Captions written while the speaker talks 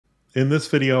In this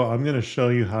video, I'm going to show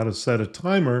you how to set a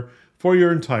timer for your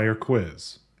entire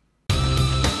quiz.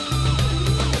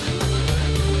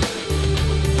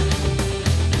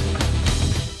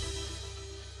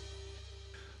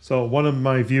 So one of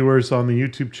my viewers on the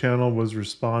YouTube channel was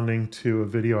responding to a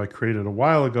video I created a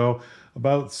while ago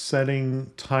about setting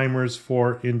timers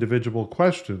for individual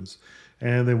questions.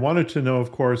 And they wanted to know,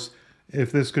 of course,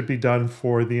 if this could be done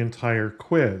for the entire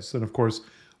quiz. And of course,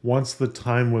 once the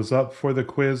time was up for the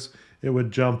quiz, it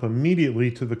would jump immediately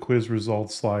to the quiz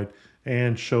results slide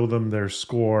and show them their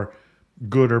score,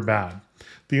 good or bad.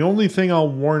 The only thing I'll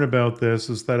warn about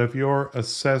this is that if you're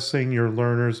assessing your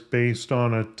learners based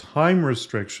on a time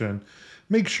restriction,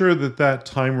 make sure that that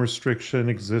time restriction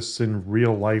exists in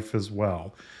real life as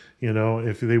well. You know,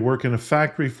 if they work in a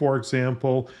factory, for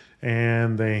example,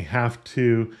 and they have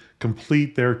to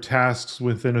complete their tasks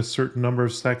within a certain number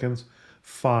of seconds,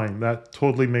 fine. That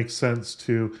totally makes sense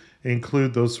to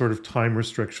include those sort of time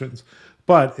restrictions.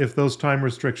 But if those time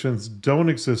restrictions don't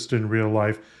exist in real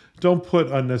life, don't put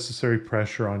unnecessary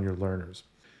pressure on your learners.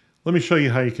 Let me show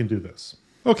you how you can do this.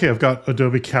 Okay, I've got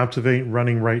Adobe Captivate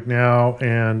running right now,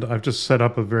 and I've just set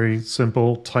up a very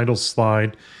simple title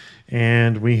slide,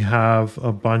 and we have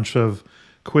a bunch of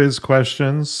quiz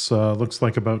questions, looks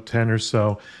like about 10 or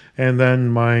so, and then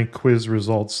my quiz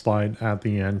results slide at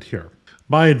the end here.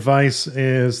 My advice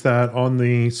is that on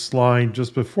the slide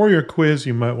just before your quiz,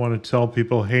 you might want to tell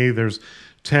people, hey, there's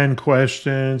 10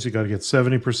 questions, you got to get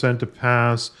 70% to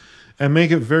pass, and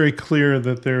make it very clear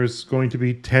that there's going to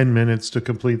be 10 minutes to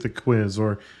complete the quiz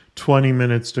or 20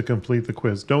 minutes to complete the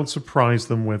quiz. Don't surprise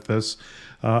them with this.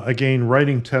 Again,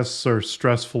 writing tests are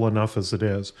stressful enough as it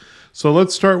is. So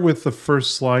let's start with the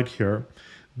first slide here.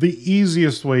 The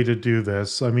easiest way to do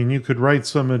this, I mean, you could write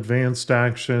some advanced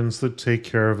actions that take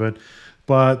care of it,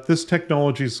 but this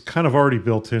technology is kind of already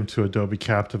built into Adobe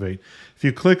Captivate. If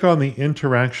you click on the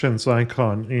interactions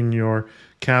icon in your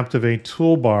Captivate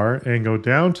toolbar and go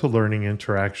down to learning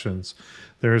interactions,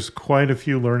 there's quite a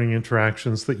few learning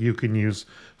interactions that you can use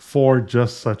for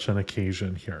just such an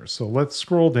occasion here. So let's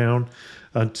scroll down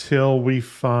until we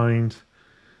find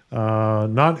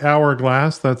not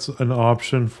hourglass, that's an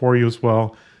option for you as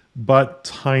well, but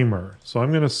timer. So I'm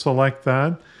going to select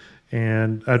that.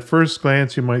 And at first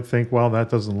glance, you might think, well, that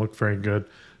doesn't look very good.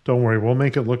 Don't worry, we'll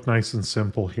make it look nice and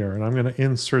simple here. And I'm going to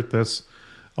insert this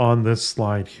on this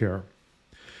slide here.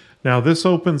 Now, this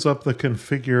opens up the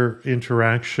configure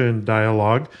interaction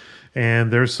dialog,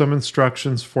 and there's some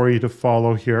instructions for you to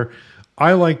follow here.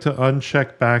 I like to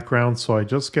uncheck background, so I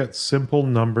just get simple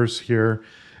numbers here,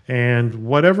 and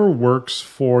whatever works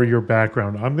for your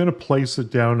background. I'm going to place it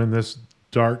down in this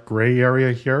dark gray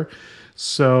area here.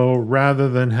 So rather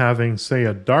than having, say,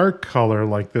 a dark color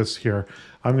like this here,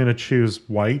 I'm going to choose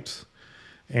white.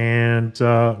 And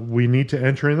we need to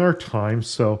enter in our time.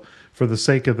 So for the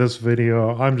sake of this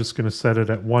video, I'm just going to set it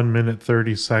at 1 minute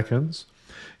 30 seconds.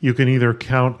 You can either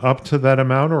count up to that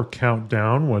amount or count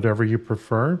down, whatever you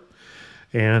prefer.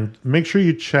 And make sure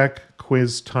you check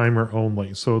quiz timer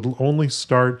only. So it'll only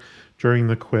start during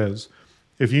the quiz.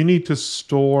 If you need to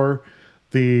store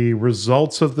the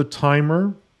results of the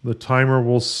timer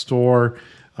will store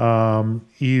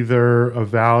either a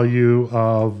value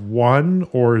of 1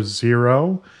 or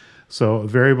 0. So a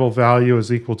variable value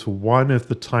is equal to 1 if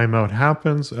the timeout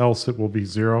happens, else it will be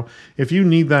 0. If you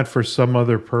need that for some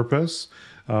other purpose,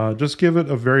 just give it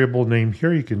a variable name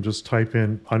here. You can just type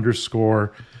in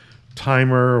underscore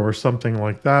timer or something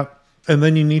like that. And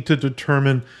then you need to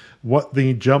determine what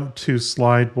the jump to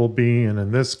slide will be. And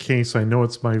in this case, I know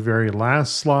it's my very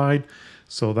last slide.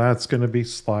 So that's going to be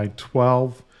slide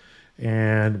 12.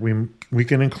 And we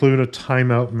can include a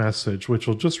timeout message, which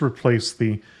will just replace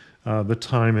the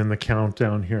time in the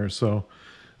countdown here. So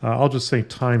I'll just say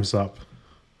time's up,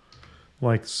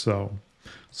 like so.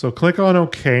 So click on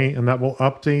OK, and that will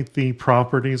update the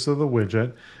properties of the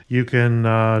widget. You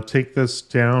can take this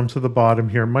down to the bottom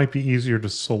here. It might be easier to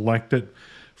select it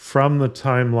from the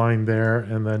timeline there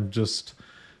and then just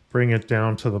bring it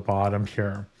down to the bottom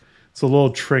here. It's a little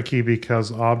tricky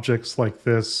because objects like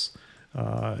this,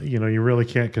 you really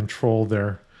can't control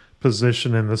their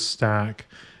position in the stack.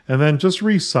 And then just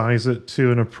resize it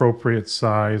to an appropriate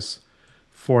size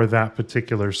for that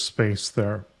particular space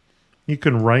there. You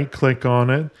can right-click on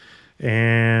it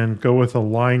and go with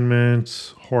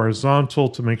alignment horizontal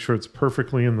to make sure it's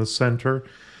perfectly in the center.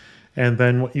 And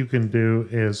then what you can do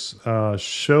is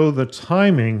show the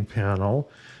timing panel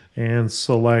and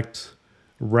select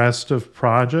rest of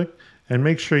project, and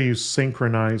make sure you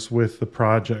synchronize with the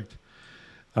project.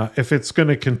 If it's going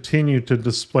to continue to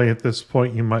display at this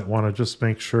point, you might want to just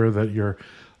make sure that your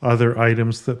other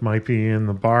items that might be in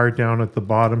the bar down at the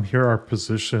bottom here are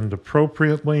positioned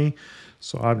appropriately.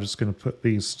 So I'm just going to put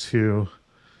these two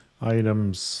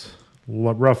items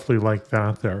roughly like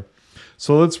that there.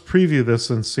 So let's preview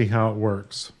this and see how it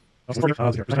works. Oh,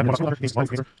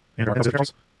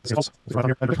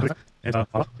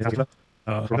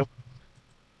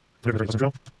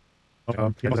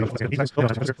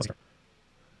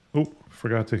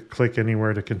 forgot to click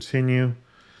anywhere to continue.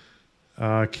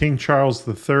 King Charles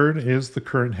III is the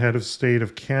current head of state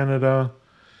of Canada.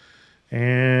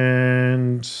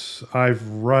 And I've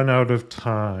run out of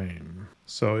time.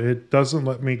 So it doesn't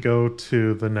let me go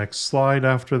to the next slide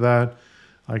after that.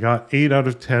 I got 8 out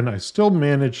of 10. I still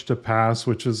managed to pass,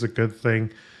 which is a good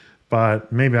thing.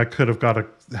 But maybe I could have got a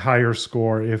higher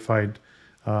score if I'd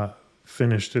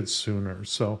finished it sooner.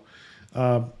 So,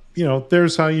 you know,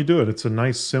 there's how you do it. It's a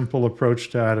nice, simple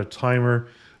approach to add a timer.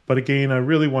 But again, I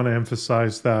really want to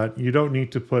emphasize that you don't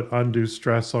need to put undue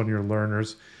stress on your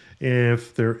learners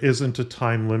if there isn't a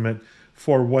time limit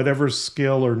for whatever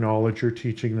skill or knowledge you're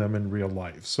teaching them in real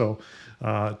life. So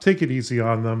take it easy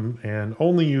on them and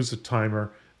only use a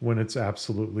timer when it's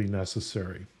absolutely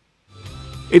necessary.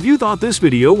 If you thought this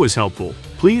video was helpful,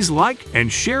 please like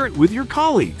and share it with your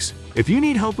colleagues. If you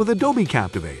need help with Adobe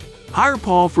Captivate, hire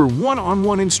Paul for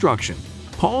one-on-one instruction.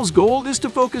 Paul's goal is to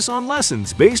focus on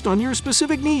lessons based on your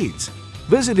specific needs.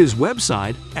 Visit his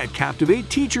website at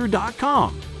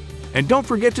captivateteacher.com. And don't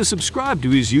forget to subscribe to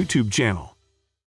his YouTube channel.